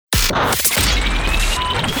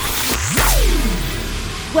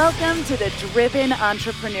Welcome to The Driven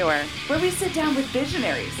Entrepreneur, where we sit down with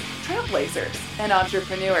visionaries, trailblazers, and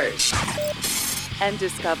entrepreneurs and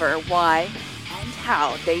discover why and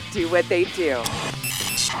how they do what they do.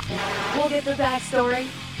 We'll get the backstory,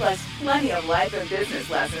 plus plenty of life and business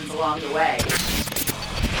lessons along the way.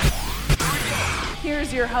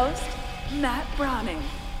 Here's your host, Matt Browning.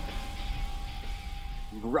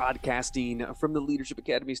 Broadcasting from the Leadership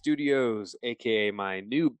Academy Studios, aka my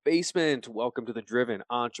new basement. Welcome to The Driven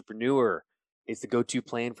Entrepreneur. It's the go-to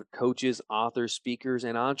plan for coaches, authors, speakers,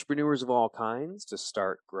 and entrepreneurs of all kinds to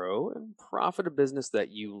start, grow, and profit a business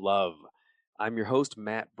that you love. I'm your host,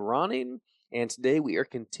 Matt Browning, and today we are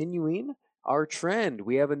continuing our trend.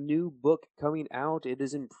 We have a new book coming out. It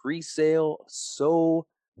is in pre-sale. So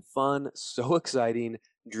fun, so exciting.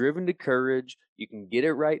 Driven to Courage. You can get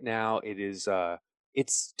it right now.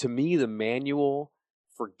 It's, to me, the manual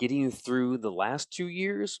for getting through the last 2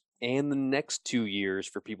 years and the next 2 years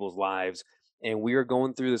for people's lives. And we are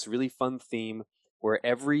going through this really fun theme where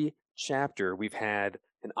every chapter we've had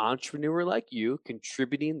an entrepreneur like you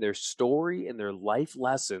contributing their story and their life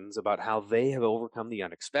lessons about how they have overcome the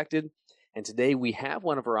unexpected. And today we have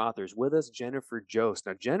one of our authors with us, Jennifer Jost.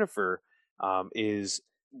 Now, Jennifer is,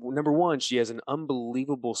 number one, she has an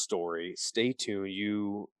unbelievable story. Stay tuned.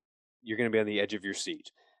 You're going to be on the edge of your seat.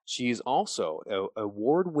 She is also an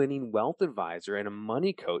award-winning wealth advisor and a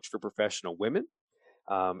money coach for professional women.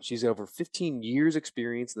 She's over 15 years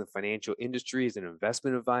experience in the financial industry as an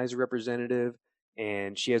investment advisor representative,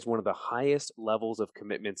 and she has one of the highest levels of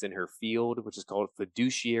commitments in her field, which is called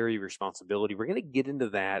fiduciary responsibility. We're going to get into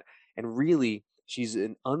that, and really, she's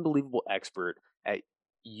an unbelievable expert at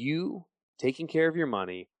you taking care of your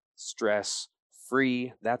money, stress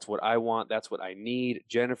free. That's what I want. That's what I need.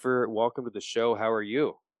 Jennifer, welcome to the show. How are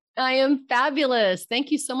you? I am fabulous.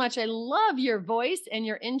 Thank you so much. I love your voice and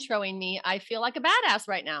your introing me. I feel like a badass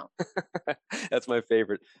right now. That's my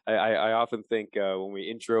favorite. I often think when we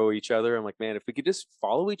intro each other, I'm like, man, if we could just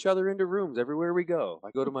follow each other into rooms everywhere we go.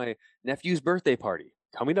 I go to my nephew's birthday party.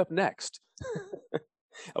 Coming up next.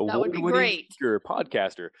 That would be great.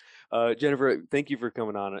 Podcaster. Jennifer, thank you for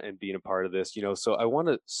coming on and being a part of this. So I want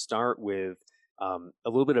to start with a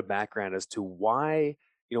little bit of background as to why,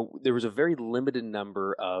 there was a very limited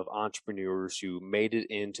number of entrepreneurs who made it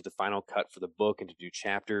into the final cut for the book and to do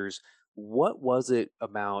chapters. What was it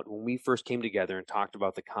about when we first came together and talked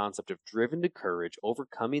about the concept of driven to courage,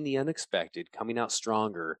 overcoming the unexpected, coming out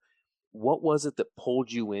stronger? What was it that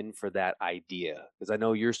pulled you in for that idea? Because I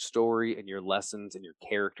know your story and your lessons and your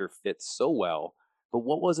character fit so well, but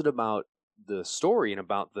what was it about the story and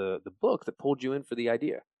about the book that pulled you in for the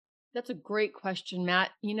idea? That's a great question,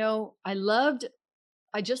 Matt.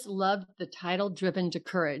 I just loved the title Driven to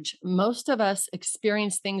Courage. Most of us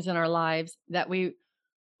experience things in our lives that we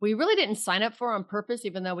really didn't sign up for on purpose,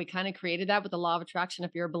 even though we kind of created that with the law of attraction,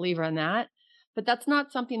 if you're a believer in that. But that's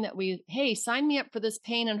not something that hey, sign me up for this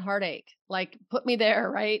pain and heartache, like put me there,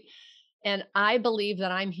 right? And I believe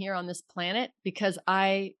that I'm here on this planet because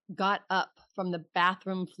I got up from the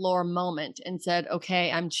bathroom floor moment and said,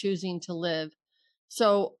 okay, I'm choosing to live.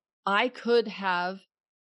 So I could have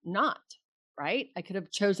not, right? I could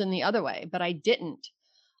have chosen the other way, but I didn't.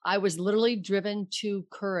 I was literally driven to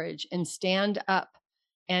courage and stand up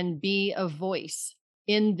and be a voice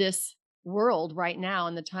in this world right now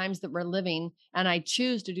in the times that we're living. And I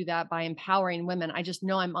choose to do that by empowering women. I just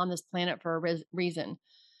know I'm on this planet for a reason.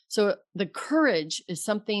 So the courage is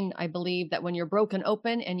something I believe that when you're broken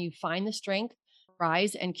open and you find the strength,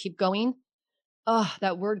 rise and keep going. Oh,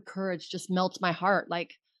 that word courage just melts my heart.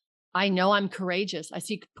 Like, I know I'm courageous. I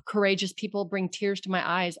see courageous people bring tears to my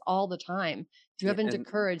eyes all the time. Driven to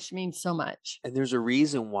courage means so much. And there's a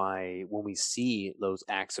reason why when we see those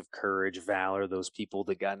acts of courage, valor, those people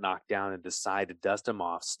that got knocked down and decide to dust them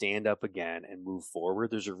off, stand up again and move forward,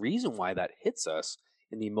 there's a reason why that hits us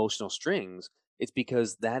in the emotional strings. It's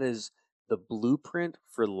because that is the blueprint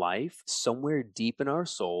for life. Somewhere deep in our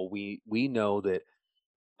soul, we know that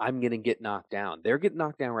I'm going to get knocked down. They're getting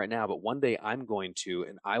knocked down right now, but one day I'm going to,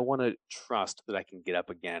 and I want to trust that I can get up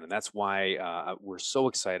again. And that's why we're so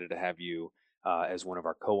excited to have you as one of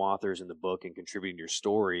our co-authors in the book and contributing your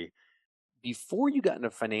story. Before you got into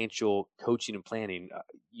financial coaching and planning,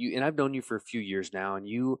 and I've known you for a few years now, and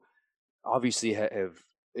you obviously have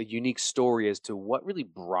a unique story as to what really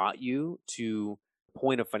brought you to the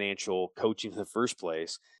point of financial coaching in the first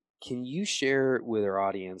place. Can you share with our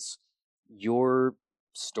audience your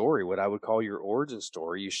story, what I would call your origin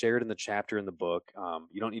story? You shared in the chapter in the book.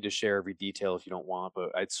 You don't need to share every detail if you don't want,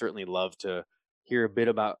 but I'd certainly love to hear a bit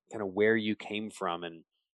about kind of where you came from and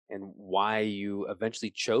and why you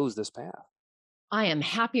eventually chose this path. I am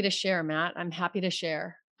happy to share, Matt. I'm happy to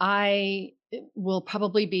share. I will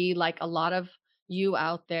probably be like a lot of you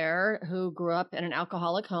out there who grew up in an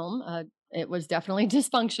alcoholic home. It was definitely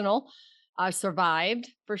dysfunctional. I survived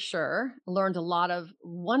for sure, learned a lot of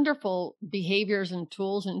wonderful behaviors and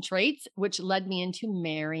tools and traits, which led me into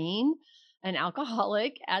marrying an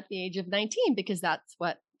alcoholic at the age of 19 because that's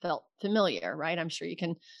what felt familiar, right? I'm sure you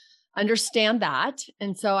can understand that.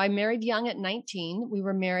 And so I married young at 19. We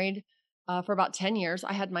were married for about 10 years.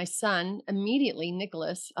 I had my son immediately,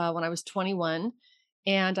 Nicholas, when I was 21.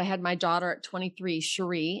 And I had my daughter at 23,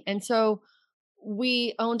 Cherie. And so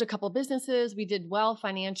we owned a couple businesses. We did well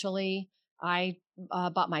financially. I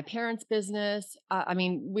bought my parents' business. I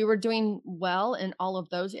mean, we were doing well in all of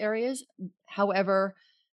those areas. However,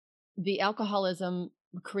 the alcoholism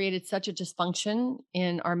created such a dysfunction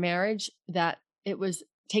in our marriage that it was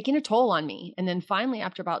taking a toll on me. And then finally,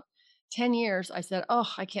 after about 10 years, I said,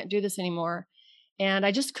 oh, I can't do this anymore. And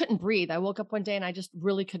I just couldn't breathe. I woke up one day and I just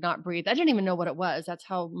really could not breathe. I didn't even know what it was. That's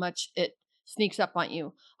how much it sneaks up on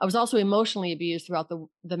you. I was also emotionally abused throughout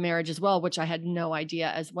the marriage as well, which I had no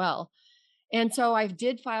idea as well. And so I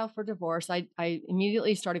did file for divorce. I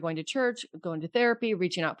immediately started going to church, going to therapy,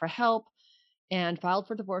 reaching out for help, and filed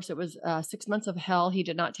for divorce. It was 6 months of hell. He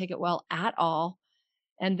did not take it well at all.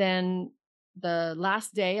 And then the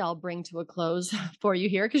last day I'll bring to a close for you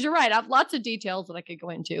here, because you're right. I have lots of details that I could go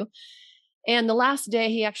into. And the last day,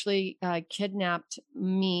 he actually kidnapped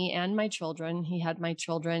me and my children. He had my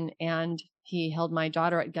children and he held my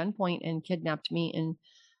daughter at gunpoint and kidnapped me in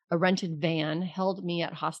a rented van, held me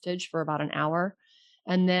at hostage for about an hour,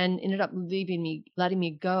 and then ended up leaving me, letting me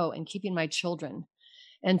go and keeping my children.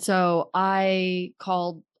 And so I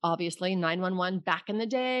called obviously 911 back in the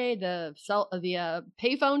day, the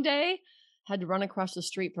payphone day, had to run across the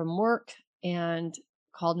street from work and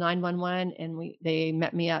called 911, and they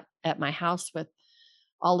met me up at my house with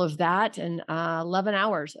all of that and 11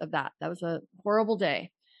 hours of that. That was a horrible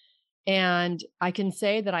day. And I can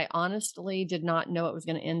say that I honestly did not know it was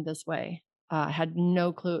going to end this way. Had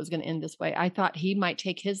no clue it was going to end this way. I thought he might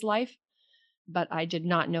take his life, but I did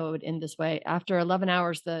not know it would end this way. After 11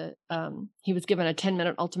 hours, he was given a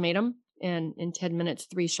 10-minute ultimatum, and in 10 minutes,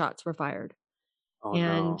 3 shots were fired. Oh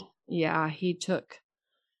And no. yeah, he took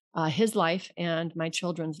his life and my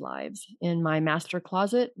children's lives in my master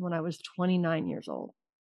closet when I was 29 years old.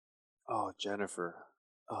 Oh, Jennifer.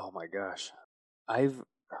 Oh my gosh. I've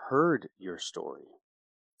heard your story.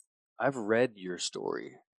 I've read your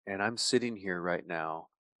story, and I'm sitting here right now,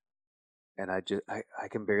 and I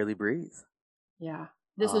can barely breathe. Yeah.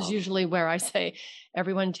 This is Um, usually where I say,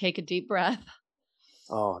 everyone take a deep breath.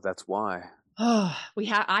 oh, that's why. Oh,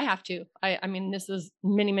 I have to. I mean, this is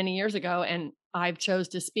many, many years ago, and I've chose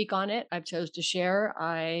to speak on it. I've chose to share.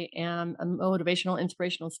 I am a motivational,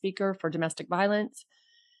 inspirational speaker for domestic violence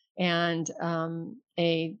and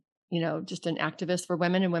just an activist for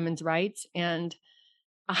women and women's rights. And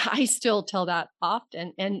I still tell that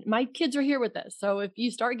often. And my kids are here with us. So if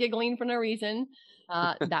you start giggling for no reason,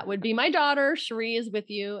 that would be my daughter. Cherie is with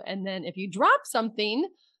you. And then if you drop something,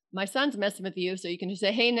 my son's messing with you. So you can just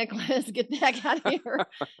say, hey, Nicholas, get the heck out of here.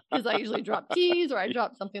 Because I usually drop keys or I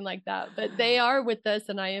drop something like that. But they are with us.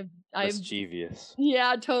 And Mischievous.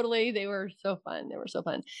 yeah, totally. They were so fun. They were so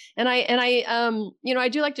fun. And I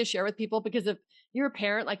do like to share with people because if you're a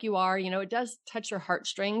parent like you are, it does touch your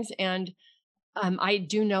heartstrings. And I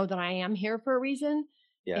do know that I am here for a reason.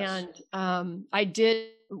 Yes. And I did,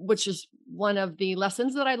 which is one of the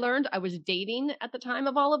lessons that I learned. I was dating at the time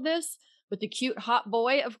of all of this with the cute, hot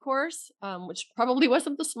boy, of course, which probably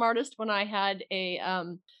wasn't the smartest when I had a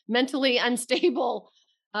mentally unstable,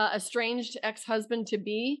 estranged ex husband to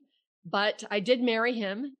be. But I did marry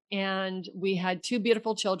him and we had 2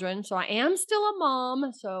 beautiful children. So I am still a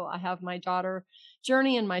mom. So I have my daughter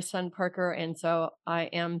Journey and my son Parker. And so I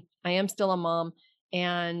am still a mom.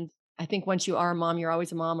 And I think once you are a mom, you're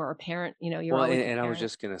always a mom, or a parent, you're Well, always and, a and I was parent.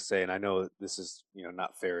 just gonna say, and I know this is,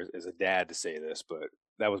 not fair as a dad to say this, but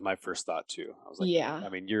that was my first thought too. I was like, Yeah. I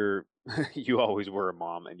mean, you're you always were a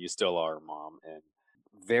mom, and you still are a mom, and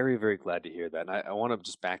very, very glad to hear that. And I want to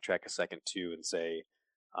just backtrack a second too and say,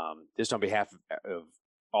 just on behalf of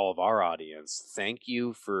all of our audience, thank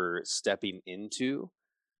you for stepping into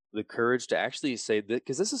the courage to actually say that,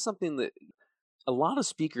 because this is something that a lot of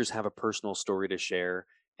speakers have a personal story to share,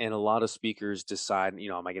 and a lot of speakers decide,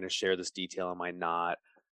 am I going to share this detail? Am I not?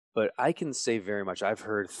 But I can say very much, I've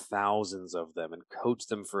heard thousands of them and coached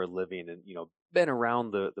them for a living, and been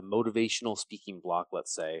around the motivational speaking block,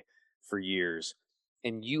 let's say, for years.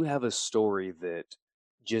 And you have a story that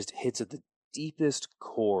just hits at the deepest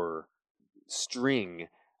core string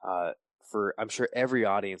for I'm sure every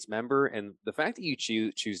audience member, and the fact that you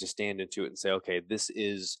choose to stand into it and say, okay, this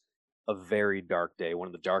is a very dark day, one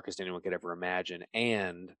of the darkest anyone could ever imagine,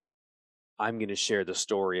 and I'm going to share the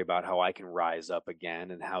story about how I can rise up again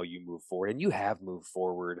and how you move forward. And you have moved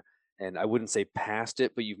forward. And I wouldn't say past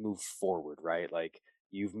it, but you've moved forward, right? Like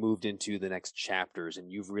you've moved into the next chapters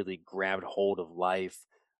and you've really grabbed hold of life.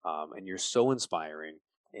 And you're so inspiring.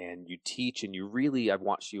 And you teach and you really, I've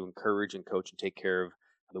watched you encourage and coach and take care of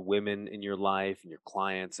the women in your life and your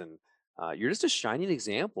clients. And you're just a shining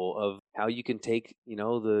example of how you can take,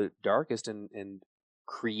 the darkest and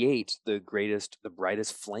create the greatest, the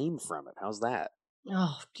brightest flame from it. How's that?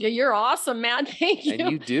 Oh, yeah, you're awesome, man. Thank And you.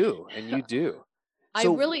 you do, and you do. I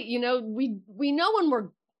So really, we know when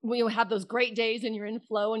we have those great days and you're in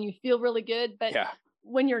flow and you feel really good, but yeah,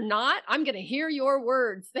 when you're not, I'm going to hear your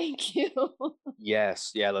words. Thank you.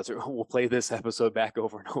 yes, yeah. Let's we'll play this episode back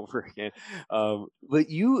over and over again. But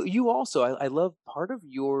you also, I love part of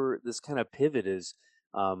your this kind of pivot is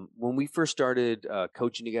when we first started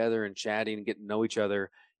coaching together and chatting and getting to know each other.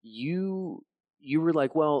 You were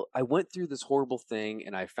like, well, I went through this horrible thing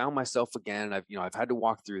and I found myself again. And I've had to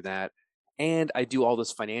walk through that, and I do all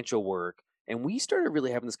this financial work. And we started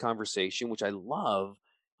really having this conversation, which I love,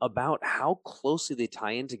 about how closely they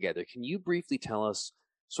tie in together. Can you briefly tell us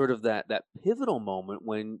sort of that pivotal moment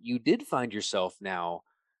when you did find yourself now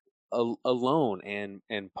alone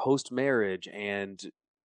and post marriage and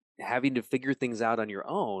having to figure things out on your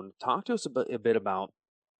own? Talk to us a bit about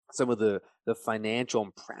some of the financial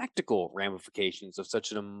and practical ramifications of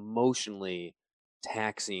such an emotionally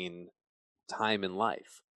taxing time in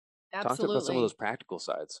life. Talk to us about some of those Absolutely. practical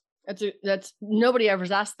sides. That's nobody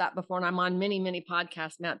ever's asked that before. And I'm on many, many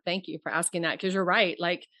podcasts, Matt. Thank you for asking that. Cause you're right.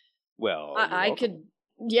 Like Well, you're I welcome. could,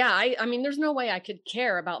 yeah, I mean, there's no way I could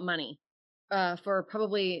care about money, for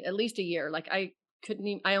probably at least a year. Like I couldn't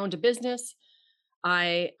even, I owned a business.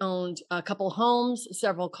 I owned a couple homes,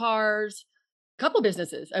 several cars, a couple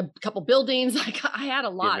businesses, a couple buildings. Like I had a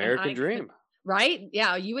The lot and American I could, dream. right?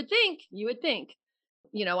 Yeah. You would think,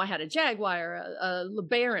 I had a Jaguar, a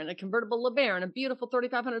LeBaron, a convertible LeBaron, a beautiful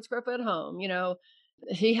 3,500 square foot home.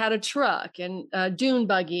 He had a truck and a dune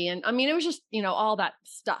buggy. And I mean, it was just, all that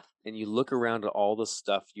stuff. And you look around at all the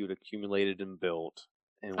stuff you'd accumulated and built,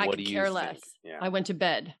 and I what do could you care think? less. Yeah. I went to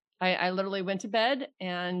bed. I literally went to bed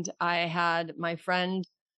and I had my friend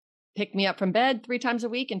pick me up from bed 3 times a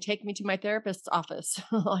week and take me to my therapist's office.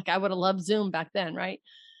 Like I would have loved Zoom back then, right?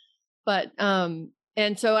 But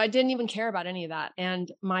and so I didn't even care about any of that. And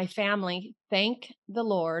my family, thank the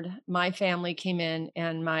Lord, my family came in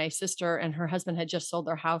and my sister and her husband had just sold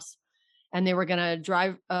their house and they were going to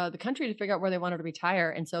drive the country to figure out where they wanted to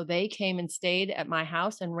retire. And so they came and stayed at my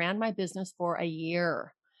house and ran my business for a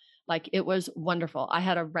year. Like it was wonderful. I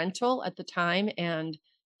had a rental at the time and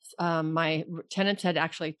my tenants had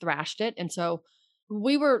actually thrashed it. And so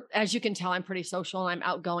we were, as you can tell, I'm pretty social and I'm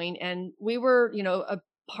outgoing. And we were, a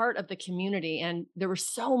part of the community. And there were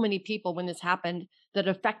so many people when this happened that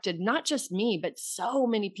affected not just me, but so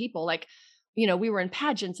many people. Like, we were in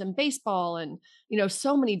pageants and baseball and,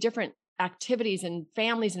 so many different activities and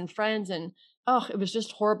families and friends. And oh, it was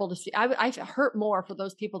just horrible to see. I hurt more for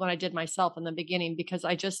those people than I did myself in the beginning because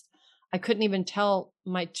I couldn't even tell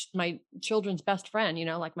my children's best friend,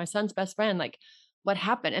 like my son's best friend, like what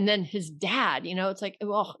happened. And then his dad, it's like,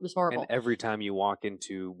 oh, it was And horrible. every time you walk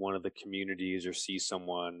into one of the communities or see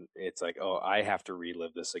someone, it's like, oh, I have to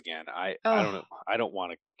relive this again. I don't Oh, know. I don't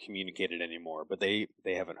want to communicate it anymore, but they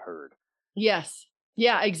haven't heard. yes.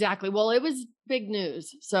 Yeah, exactly. Well, it was big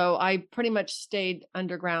news. So I pretty much stayed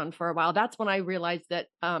underground for a while. That's when I realized that,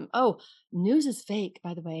 oh, news is fake,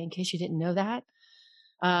 by the way, in case you didn't know that.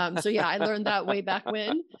 So yeah, I learned that way back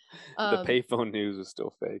when. The Um, payphone news is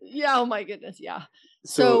still fake. yeah, oh my goodness, yeah.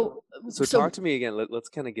 So So so talk so to me again. Let's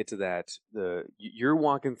kind of get to that. You're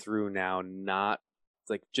walking through now, not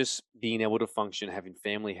like just being able to function, having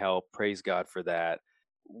family help. Praise God for that.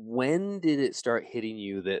 When did it start hitting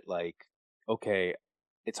you that like, okay,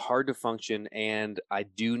 it's hard to function, and I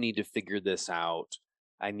do need to figure this out.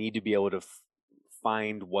 I need to be able to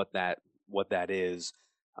find what that is,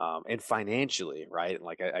 and financially, right?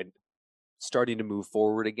 Like I starting to move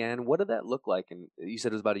forward again. What did that look like? And you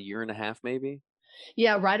said it was about a year and a half, maybe.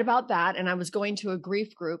 yeah, right about that. And I was going to a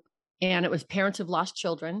grief group and it was parents who've lost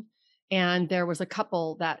children. And there was a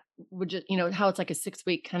couple that would just, how it's like a 6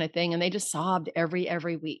 week kind of thing. And they just sobbed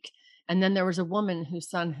every week. And then there was a woman whose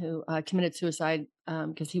son who committed suicide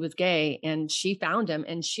because he was gay and she found him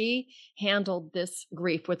and she handled this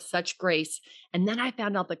grief with such grace. And then I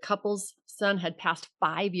found out the couple's son had passed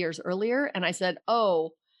 5 years earlier. And I said,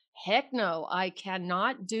 oh, heck no, I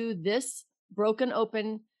cannot do this broken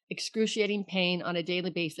open excruciating pain on a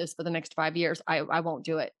daily basis for the next 5 years. I won't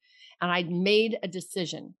do it. And I made a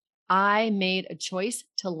decision. I made a choice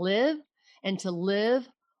to live and to live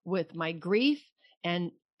with my grief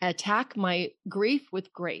and attack my grief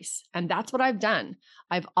with grace. And that's what I've done.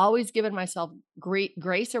 I've always given myself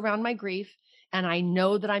grace around my grief. And I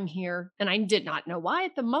know that I'm here. And I did not know why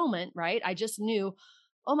at the moment, right? I just knew,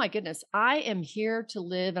 oh my goodness, I am here to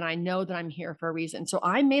live. And I know that I'm here for a reason. So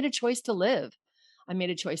I made a choice to live. I made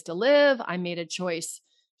a choice to live. I made a choice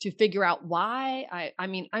to figure out why. I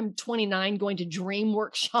mean, I'm 29 going to dream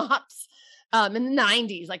workshops in the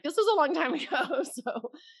 90s. Like, this was a long time ago.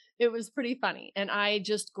 So it was pretty funny. And I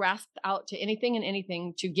just grasped out to anything and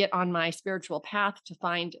anything to get on my spiritual path to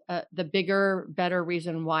find the bigger, better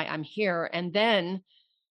reason why I'm here. And then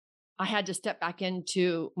I had to step back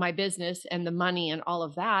into my business and the money and all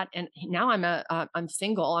of that. And now I'm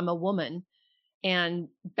single. I'm a woman. And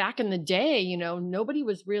back in the day, you know, nobody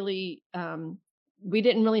was really, we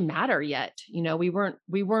didn't really matter yet. You know, we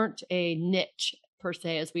weren't a niche per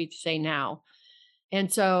se, as we say now.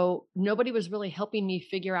 And so nobody was really helping me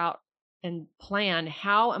figure out and plan,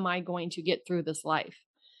 how am I going to get through this life?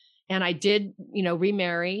 And I did, you know,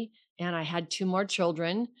 remarry, and I had 2 more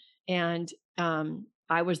children, and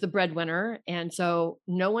I was the breadwinner. And so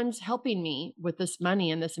no one's helping me with this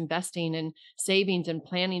money and this investing and savings and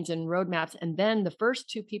plannings and roadmaps. And then the first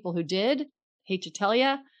 2 people who did, hate to tell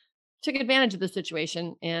you, took advantage of the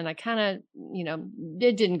situation. And I kind of, you know,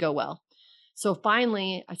 it didn't go well. So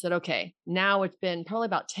finally I said, okay, now it's been probably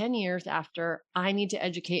about 10 years after, I need to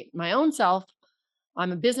educate my own self.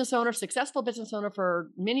 I'm a business owner, successful business owner for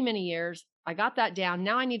many, many years. I got that down.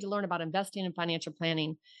 Now I need to learn about investing and financial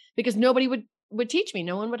planning, because nobody would teach me.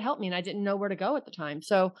 No one would help me. And I didn't know where to go at the time.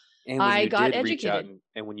 So And when I you got did reach out educated.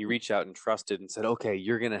 and when you reached out and trusted and said, okay,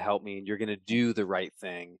 you're going to help me and you're going to do the right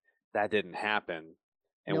thing, that didn't happen.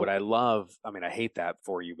 And what Nope. I love, I mean, I hate that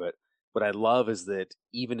for you, but what I love is that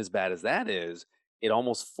even as bad as that is, it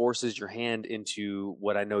almost forces your hand into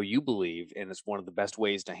what I know you believe, and it's one of the best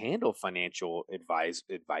ways to handle financial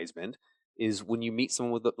advisement is when you meet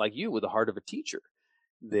someone like you with the heart of a teacher.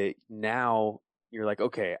 That now you're like,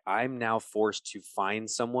 okay, I'm now forced to find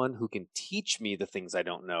someone who can teach me the things I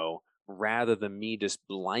don't know, rather than me just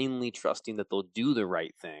blindly trusting that they'll do the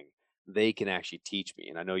right thing. They can actually teach me.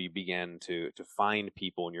 And I know you began to find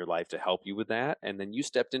people in your life to help you with that, and then you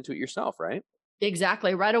stepped into it yourself, right?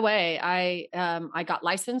 Exactly. Right away. I got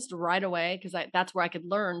licensed right away, because that's where I could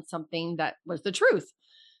learn something that was the truth.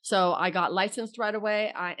 So I got licensed right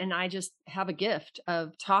away. And I just have a gift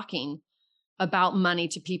of talking about money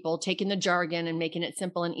to people, taking the jargon and making it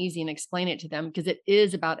simple and easy and explain it to them, because it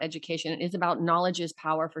is about education. It is about knowledge is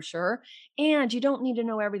power, for sure. And you don't need to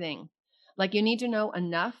know everything. Like, you need to know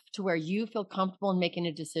enough to where you feel comfortable in making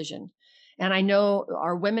a decision. And I know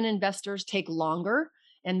our women investors take longer.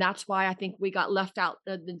 And that's why I think we got left out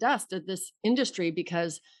of the dust of this industry,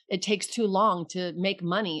 because it takes too long to make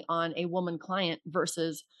money on a woman client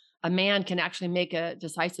versus a man can actually make a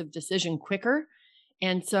decisive decision quicker.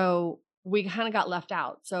 And so we kind of got left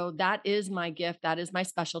out. So that is my gift. That is my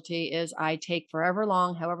specialty, is I take however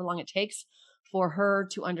long it takes for her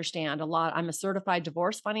to understand a lot. I'm a certified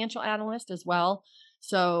divorce financial analyst as well.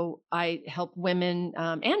 So I help women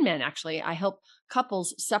and men, actually. I help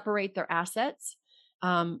couples separate their assets.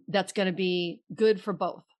 That's going to be good for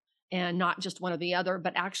both, and not just one or the other,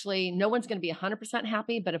 but actually no one's going to be 100%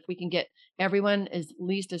 happy. But if we can get everyone at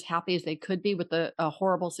least as happy as they could be with a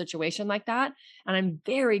horrible situation like that. And I'm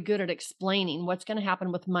very good at explaining what's going to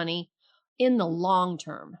happen with money in the long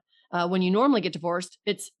term. When you normally get divorced,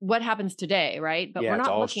 it's what happens today, right? But Yeah, we're it's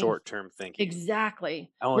not all looking short-term thinking.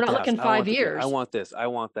 exactly. I We're want not the house. looking I want 5 the kid. I years. want this. I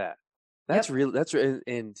want that. That's Yep. real. That's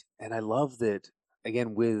and I love that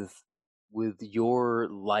again with your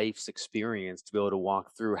life's experience to be able to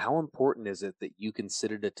walk through. How important is it that you can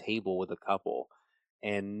sit at a table with a couple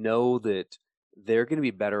and know that they're going to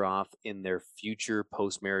be better off in their future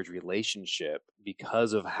post-marriage relationship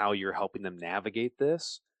because of how you're helping them navigate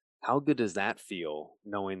this? How good does that feel,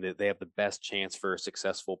 knowing that they have the best chance for a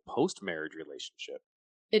successful post-marriage relationship?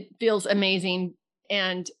 It feels amazing.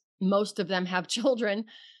 And most of them have children.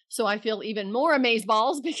 So I feel even more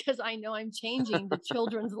amazeballs because I know I'm changing the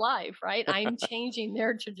children's life, right? I'm changing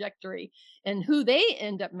their trajectory and who they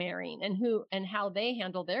end up marrying and who and how they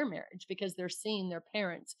handle their marriage, because they're seeing their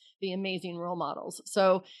parents be amazing role models.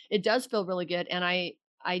 So it does feel really good. And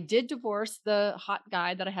I did divorce the hot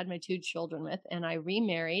guy that I had my 2 children with, and I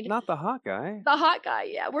remarried Not the hot guy. the hot guy.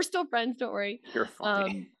 Yeah, we're still friends. Don't worry. You're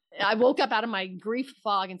funny. I woke up out of my grief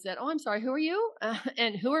fog and said, "Oh, I'm sorry. Who are you?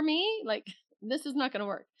 And who are me? Like, this is not going to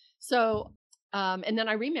work." So And then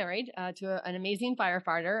I remarried an amazing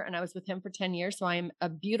firefighter, and I was with him for 10 years. So I'm a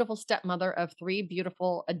beautiful stepmother of 3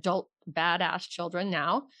 beautiful adult badass children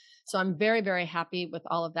now. So I'm very, very happy with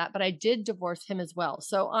all of that. But I did divorce him as well.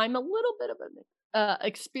 So I'm a little bit of an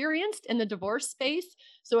experienced in the divorce space.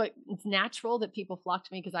 So it's natural that people flock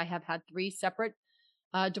to me because I have had 3 separate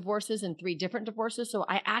divorces and 3 different divorces. So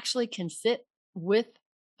I actually can sit with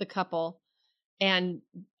the couple, and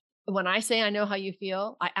when I say I know how you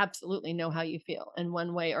feel, I absolutely know how you feel in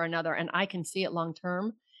one way or another. And I can see it long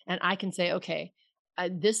term. And I can say, okay,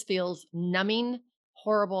 this feels numbing,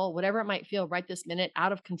 horrible, whatever it might feel right this minute,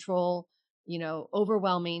 out of control,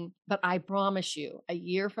 overwhelming. But I promise you, a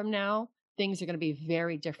year from now, things are going to be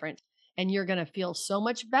very different. And you're going to feel so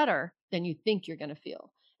much better than you think you're going to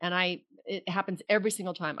feel. And it happens every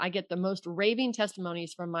single time. I get the most raving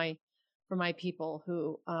testimonies from my people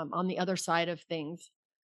who, on the other side of things,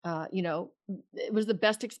 it was the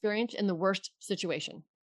best experience in the worst situation.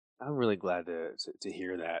 I'm really glad to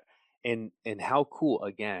hear that, and how cool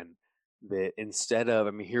again that instead of,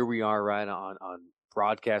 I mean, here we are right on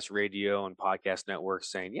broadcast radio and podcast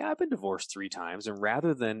networks saying, yeah, I've been divorced 3 times, and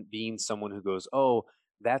rather than being someone who goes, oh,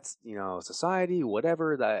 that's society,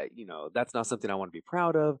 whatever, that that's not something I want to be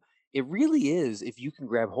proud of. It really is, if you can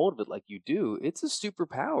grab hold of it like you do, it's a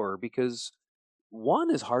superpower because one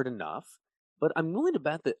is hard enough, but I'm willing to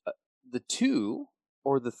bet that the two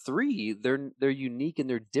or the three, they're unique and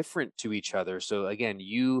they're different to each other. So again,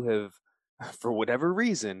 you have, for whatever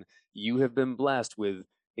reason, you have been blessed with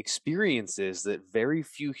experiences that very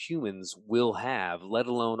few humans will have, let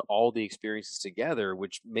alone all the experiences together,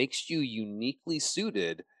 which makes you uniquely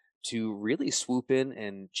suited to really swoop in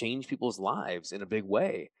and change people's lives in a big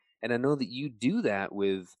way. And I know that you do that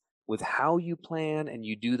with how you plan, and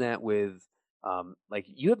you do that with like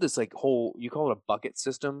you have this like whole, you call it a bucket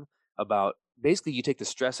system, about basically you take the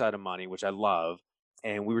stress out of money, which I love.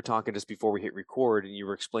 And we were talking just before we hit record, and you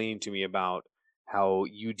were explaining to me about how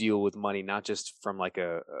you deal with money not just from like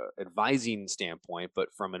a advising standpoint, but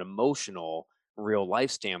from an emotional, real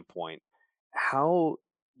life standpoint. How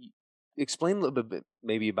explain a little bit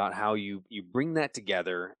maybe about how you bring that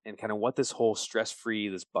together, and kind of what this whole stress free,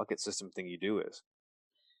 this bucket system thing you do is.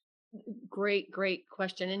 Great, great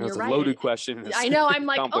question. And That's you're a right. loaded question. I It's know. I'm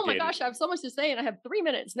like, oh my complicated. gosh, I have so much to say, and I have 3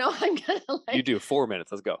 minutes. No, I'm gonna You do 4 minutes.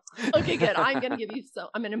 Let's go. Okay, good. I'm gonna give you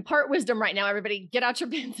I'm gonna impart wisdom right now. Everybody, get out your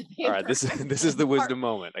pens and paper. All right, this is the wisdom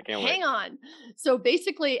moment. I can't wait. Hang on. So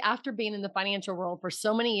basically, after being in the financial world for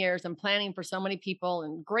so many years and planning for so many people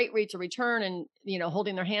and great rates of return and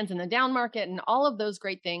holding their hands in the down market and all of those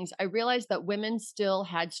great things, I realized that women still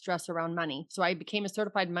had stress around money. So I became a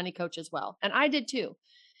certified money coach as well. And I did too.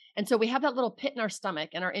 And so we have that little pit in our stomach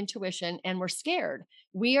and our intuition, and we're scared.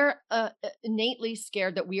 We are innately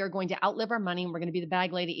scared that we are going to outlive our money and we're going to be the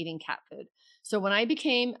bag lady eating cat food. So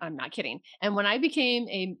I'm not kidding. And when I became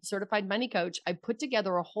a certified money coach, I put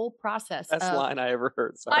together a whole process. Best line I ever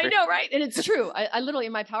heard. Sorry. I know, right? And it's true. I literally,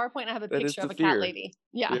 in my PowerPoint, I have a picture of a cat lady.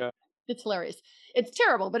 Yeah. It's hilarious. It's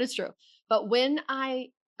terrible, but it's true. But when I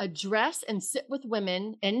address and sit with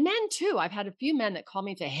women and men too, I've had a few men that call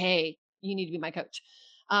me and say, hey, you need to be my coach.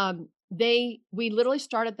 We literally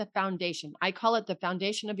start at the foundation. I call it the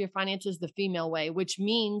foundation of your finances, the female way, which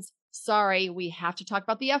means, sorry, we have to talk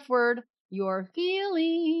about the F word, your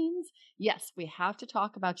feelings. Yes, we have to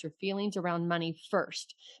talk about your feelings around money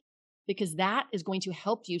first, because that is going to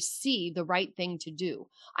help you see the right thing to do.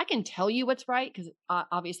 I can tell you what's right because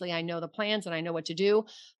obviously I know the plans and I know what to do,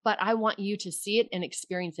 but I want you to see it and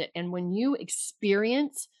experience it. And when you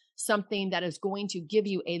experience something that is going to give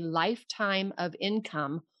you a lifetime of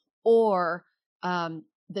income, or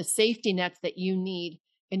the safety nets that you need,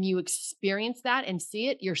 and you experience that and see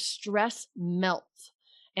it, your stress melts.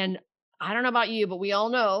 And I don't know about you, but we all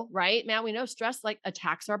know, right, Matt? We know stress like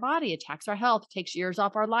attacks our body, attacks our health, takes years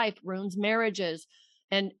off our life, ruins marriages,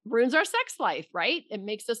 and ruins our sex life, right? It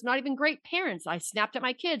makes us not even great parents. I snapped at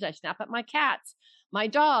my kids. I snap at my cats, my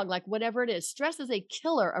dog, like whatever it is. Stress is a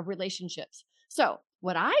killer of relationships. So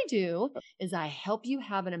what I do is I help you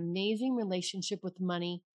have an amazing relationship with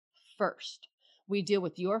money first. We deal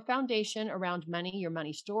with your foundation around money, your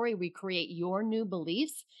money story. We create your new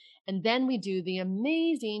beliefs. And then we do the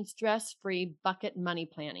amazing stress-free bucket money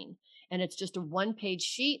planning. And it's just a 1-page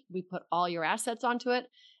sheet. We put all your assets onto it.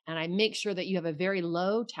 And I make sure that you have a very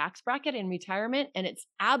low tax bracket in retirement. And it's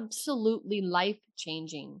absolutely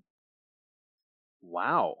life-changing.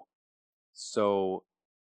 Wow. So,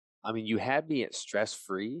 I mean, you had me at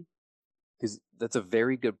stress-free, because that's a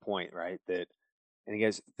very good point, right? And you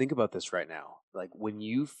guys, think about this right now. Like when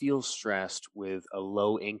you feel stressed with a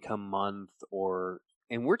low income month, or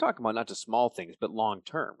And we're talking about not just small things, but long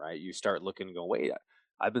term, right? You start looking and go, wait,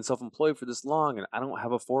 I've been self-employed for this long and I don't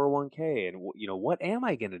have a 401k. And, what am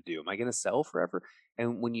I going to do? Am I going to sell forever?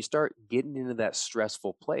 And when you start getting into that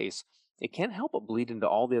stressful place, it can't help but bleed into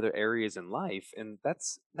all the other areas in life. And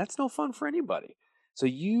that's no fun for anybody. So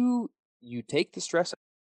you take the stress,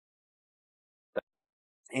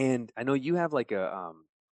 and I know you have like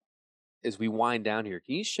as we wind down here,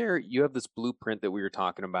 can you share? You have this blueprint that we were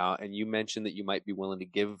talking about, and you mentioned that you might be willing to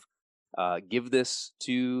give this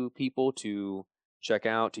to people to check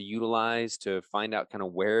out, to utilize, to find out kind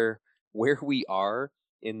of where we are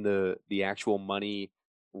in the actual money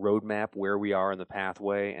roadmap, where we are in the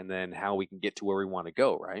pathway, and then how we can get to where we want to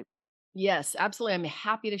go. Right? Yes, absolutely. I'm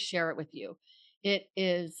happy to share it with you. It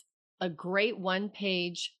is a great one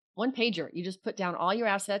pager. You just put down all your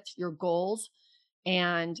assets, your goals,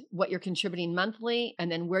 and what you're contributing monthly,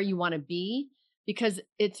 and then where you want to be. Because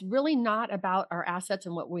it's really not about our assets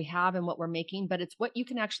and what we have and what we're making, but it's what you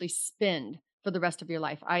can actually spend for the rest of your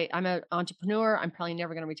life. I'm an entrepreneur. I'm probably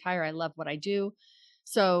never going to retire. I love what I do.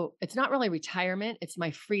 So it's not really retirement, it's my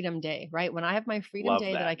freedom day, right? When I have my freedom Love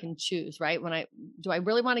day that I that. can choose, right? Do I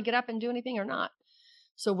really want to get up and do anything or not?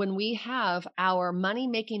 So when we have our money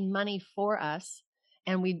making money for us,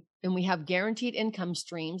 and we have guaranteed income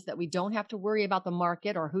streams that we don't have to worry about the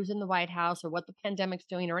market or who's in the White House or what the pandemic's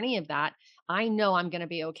doing or any of that, I know I'm going to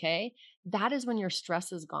be okay. That is when your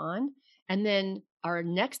stress is gone. And then our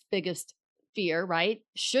next biggest fear, right,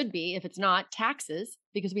 should be, if it's not, taxes,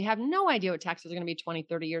 because we have no idea what taxes are going to be 20,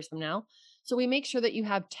 30 years from now. So we make sure that you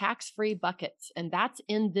have tax-free buckets, and that's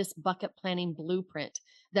in this bucket planning blueprint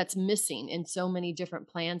that's missing in so many different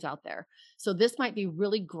plans out there. So this might be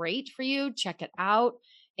really great for you. Check it out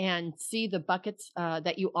and see the buckets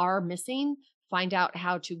that you are missing. Find out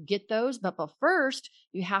how to get those. But first,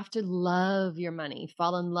 you have to love your money.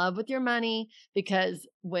 Fall in love with your money, because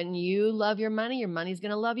when you love your money's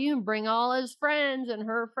going to love you and bring all his friends and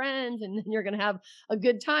her friends. And then you're going to have a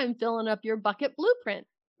good time filling up your bucket blueprint.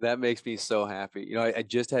 That makes me so happy. I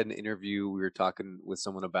just had an interview. We were talking with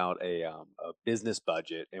someone about a business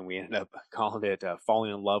budget, and we ended up calling it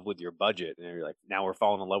 "falling in love with your budget." And you're like, now we're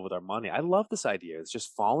falling in love with our money. I love this idea. It's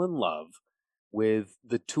just fall in love with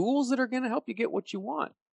the tools that are going to help you get what you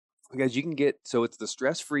want. Because you can get, so it's the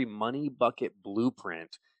stress-free money bucket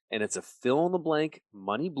blueprint, and it's a fill in the blank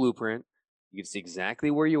money blueprint. You can see exactly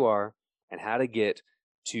where you are and how to get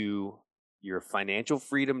to your financial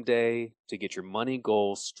freedom day, to get your money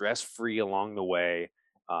goals stress-free along the way,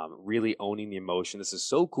 really owning the emotion. This is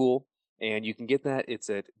so cool. And you can get that. It's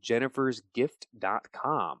at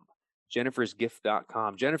jennifersgift.com.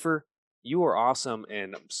 Jennifersgift.com. Jennifer, you are awesome,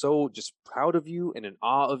 and I'm so just proud of you and in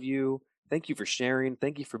awe of you. Thank you for sharing.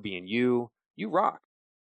 Thank you for being you. You rock.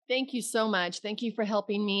 Thank you so much. Thank you for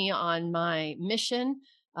helping me on my mission,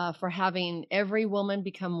 for having every woman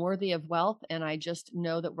become worthy of wealth. And I just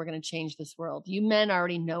know that we're going to change this world. You men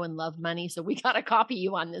already know and love money, so we got to copy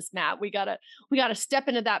you on this, Matt. We got to step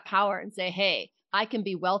into that power and say, "Hey, I can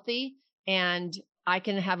be wealthy and I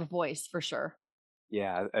can have a voice for sure."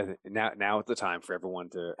 Yeah, now it's the time for everyone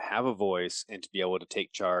to have a voice and to be able to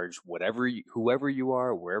take charge, whoever you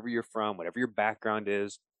are, wherever you're from, whatever your background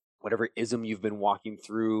is, whatever ism you've been walking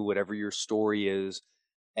through, whatever your story is.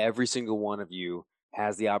 Every single one of you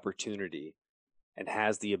has the opportunity and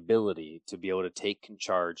has the ability to be able to take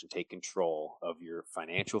charge and take control of your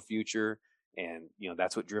financial future. And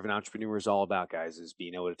that's what Driven Entrepreneur is all about, guys, is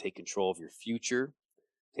being able to take control of your future,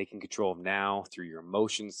 taking control of now through your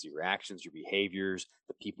emotions, through your actions, your behaviors,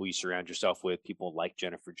 the people you surround yourself with, people like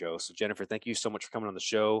Jennifer Jost. So Jennifer, thank you so much for coming on the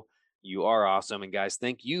show. You are awesome. And guys,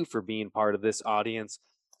 thank you for being part of this audience.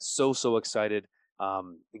 So excited.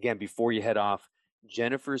 Again, before you head off,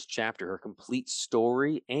 Jennifer's chapter, her complete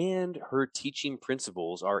story and her teaching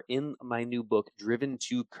principles are in my new book, Driven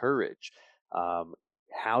to Courage.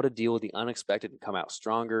 How to deal with the unexpected and come out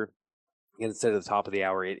stronger. Again, instead of the top of the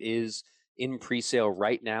hour, it is in pre-sale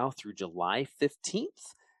right now through July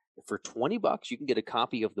 15th. For $20, you can get a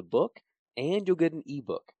copy of the book, and you'll get an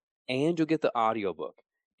ebook, and you'll get the audiobook,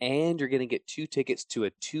 and you're going to get 2 tickets to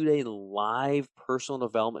a 2-day live personal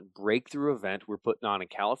development breakthrough event we're putting on in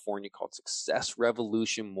California called Success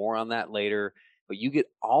Revolution. More on that later. But you get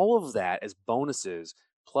all of that as bonuses,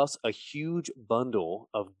 plus a huge bundle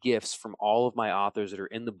of gifts from all of my authors that are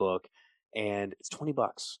in the book, and it's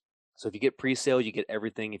 $20. So if you get pre-sale, you get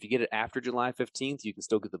everything. If you get it after July 15th, you can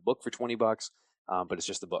still get the book for $20, but it's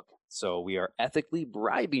just the book. So we are ethically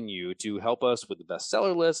bribing you to help us with the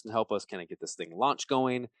bestseller list and help us kind of get this thing launch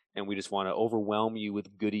going. And we just want to overwhelm you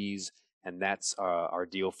with goodies, and that's our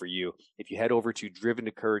deal for you. If you head over to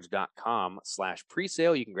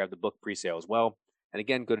driventocourage.com/presale, you can grab the book pre-sale as well. And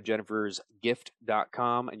again, go to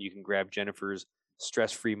jennifersgift.com and you can grab Jennifer's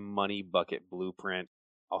stress-free money bucket blueprint.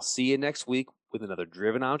 I'll see you next week with another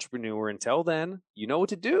driven entrepreneur. Until then, you know what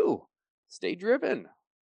to do. Stay driven.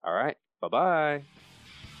 All right. Bye-bye.